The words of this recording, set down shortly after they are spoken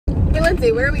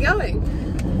Lindsay, where are we going?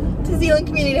 To Zealand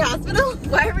Community Hospital.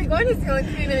 Why are we going to Zealand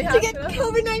Community Hospital? To get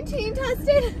COVID-19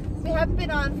 tested. We haven't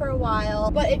been on for a while,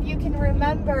 but if you can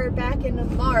remember back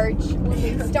in March when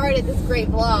we started this great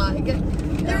vlog,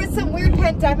 there was some weird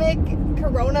pandemic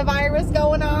coronavirus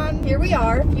going on. Here we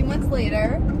are, a few months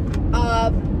later,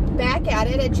 back at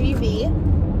it at GV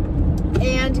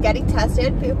and getting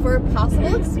tested for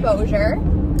possible exposure.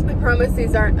 I promise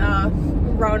these aren't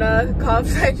Rona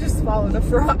coughs. I just swallowed a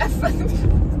fry. I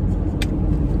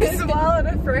swallowed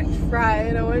a French fry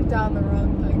and it went down the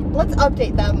wrong thing. Let's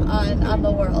update them on the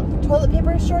world. Toilet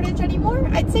paper shortage anymore?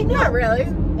 I'd say no. Not really.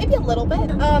 Maybe a little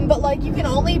bit. But like you can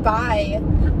only buy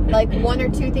like 1 or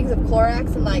 2 things of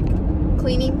Clorox and like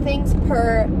cleaning things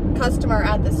per customer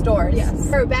at the stores. Yes.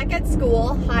 We're back at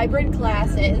school, hybrid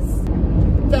classes.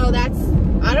 So that's,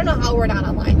 I don't know how we're not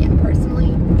online yet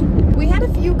personally. We had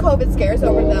a few COVID scares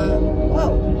over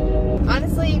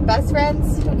honestly, best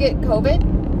friends who get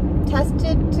COVID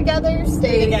tested together,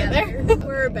 stay together.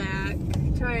 We're back,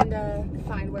 trying to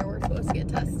find where we're supposed to get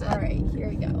tested. All right, here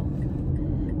we go.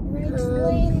 Right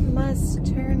lane must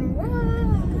turn right.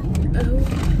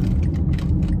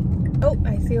 Oh,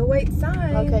 I see a white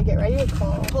sign. Okay, get ready to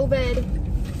call.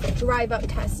 COVID drive-up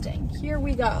testing. Here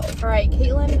we go. All right,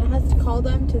 Caitlin has to call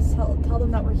them to tell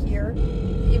them that we're here.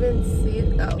 Even see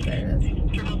it? Oh, there it is.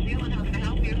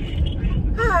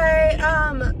 Hi,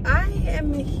 I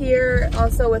am here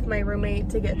also with my roommate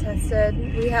to get tested.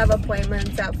 We have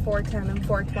appointments at 4:10 and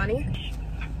 4:20.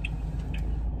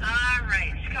 All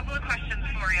right, a couple of questions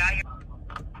for you.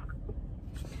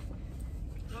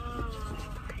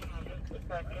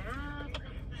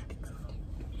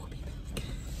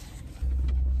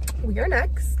 We are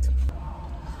next.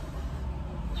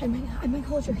 I might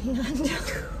hold your hand.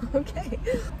 Okay.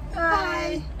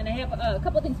 Hi. And I have a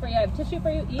couple things for you. I have tissue for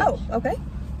you each. Oh, okay.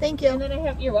 Thank you. And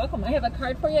then you're welcome. I have a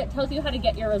card for you. It tells you how to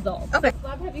get your results. Okay.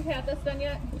 Bob, have you had this done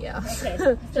yet? Yeah. Okay.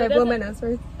 Should I blow my nose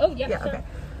first? Oh, yeah, Yeah, sure.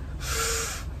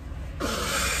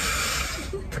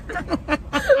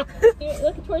 okay.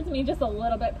 Look towards me just a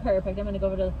little bit. Perfect. I'm going to go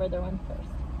over to the further one first.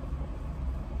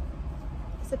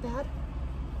 Is it bad?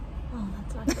 Oh,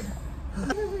 that's not good.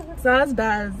 It's not as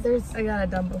bad as I got it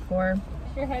done before.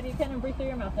 Push your head. You can and breathe through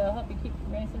your mouth. That'll help you keep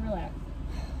nice and relaxed.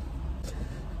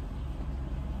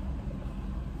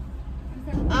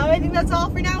 I think that's all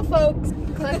for now, folks.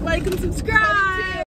 Click like and subscribe.